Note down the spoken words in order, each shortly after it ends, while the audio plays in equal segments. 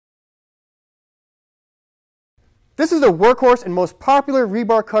This is the workhorse and most popular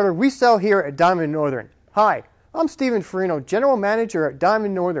rebar cutter we sell here at Diamond Northern. Hi, I'm Stephen Farino, General Manager at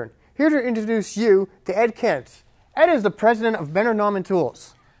Diamond Northern, here to introduce you to Ed Kent. Ed is the president of Benner Nauman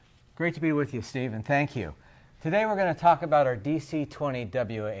Tools. Great to be with you, Steve, and thank you. Today we're going to talk about our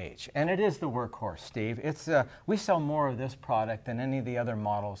DC20WH, and it is the workhorse, Steve. We sell more of this product than any of the other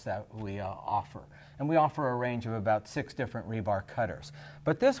models that we offer. And we offer a range of about 6 different rebar cutters.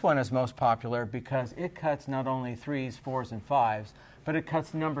 But this one is most popular because it cuts not only 3s, 4s, and 5s, but it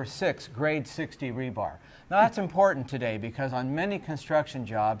cuts number 6, grade 60 rebar. Now that's important today because on many construction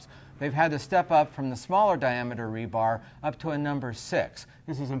jobs, they've had to step up from the smaller diameter rebar up to a number 6.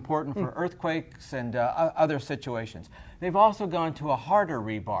 This is important for earthquakes and other situations. They've also gone to a harder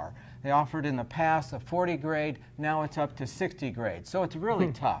rebar. They offered in the past a 40 grade, now it's up to 60 grade, so it's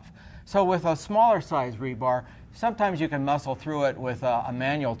really tough. So with a smaller size rebar, sometimes you can muscle through it with a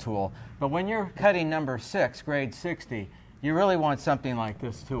manual tool, but when you're cutting number 6, grade 60, you really want something like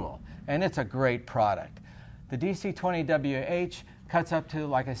this tool, and it's a great product. The DC20WH cuts up to,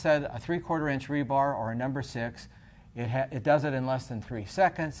 like I said, a 3/4 inch rebar or a number 6. It does it in less than 3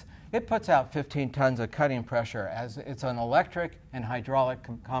 seconds. It puts out 15 tons of cutting pressure as it's an electric and hydraulic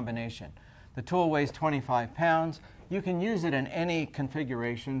combination. The tool weighs 25 pounds. You can use it in any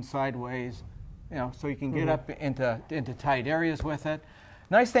configuration, sideways, so you can get up into tight areas with it.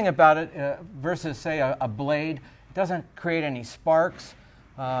 Nice thing about it versus, say, a blade, it doesn't create any sparks.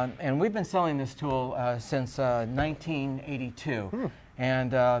 And we've been selling this tool since 1982,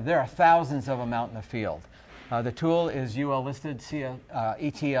 and there are thousands of them out in the field. The tool is UL listed,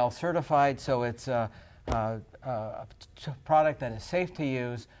 ETL certified, so it's a product that is safe to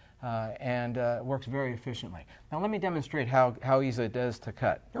use and works very efficiently. Now let me demonstrate how easy it is to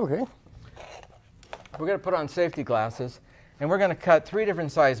cut. Okay. We're going to put on safety glasses, and we're going to cut 3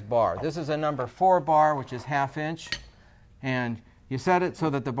 different size bar. This is a number 4 bar, which is 1/2 inch, and you set it so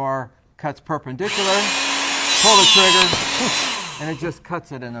that the bar cuts perpendicular, pull the trigger, and it just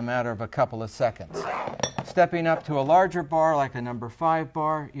cuts it in a matter of a couple of seconds. Stepping up to a larger bar, like a number 5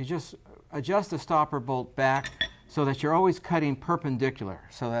 bar, you just adjust the stopper bolt back so that you're always cutting perpendicular.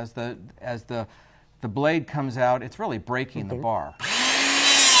 So as the blade comes out, it's really breaking the bar.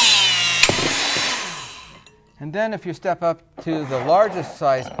 And then if you step up to the largest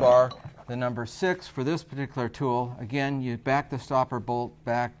size bar, the number 6 for this particular tool, again, you back the stopper bolt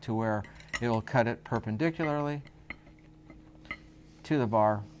back to where it will cut it perpendicularly to the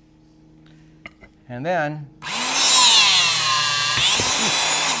bar. And then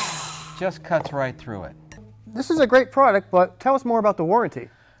just cuts right through it. This is a great product, but tell us more about the warranty.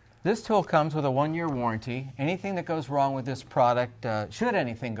 This tool comes with a 1-year warranty. Anything that goes wrong with this product, should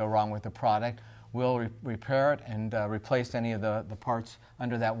anything go wrong with the product, we'll repair it and replace any of the parts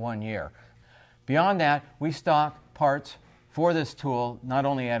under that 1 year. Beyond that, we stock parts for this tool not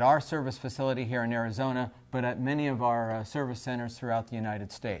only at our service facility here in Arizona, but at many of our service centers throughout the United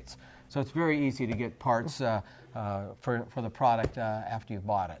States. So it's very easy to get parts for the product after you've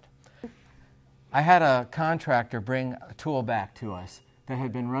bought it. I had a contractor bring a tool back to us that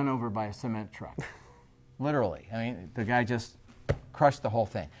had been run over by a cement truck. Literally. I mean, the guy just crushed the whole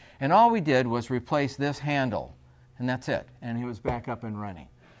thing. And all we did was replace this handle, and that's it. And he was back up and running.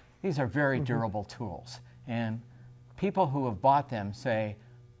 These are very durable tools. And people who have bought them say,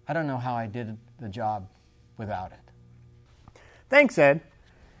 I don't know how I did the job without it. Thanks, Ed.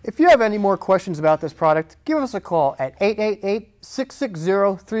 If you have any more questions about this product, give us a call at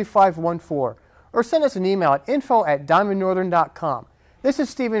 888-660-3514 or send us an email at info@diamondnorthern.com. This is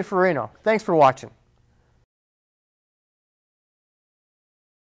Stephen Farino. Thanks for watching.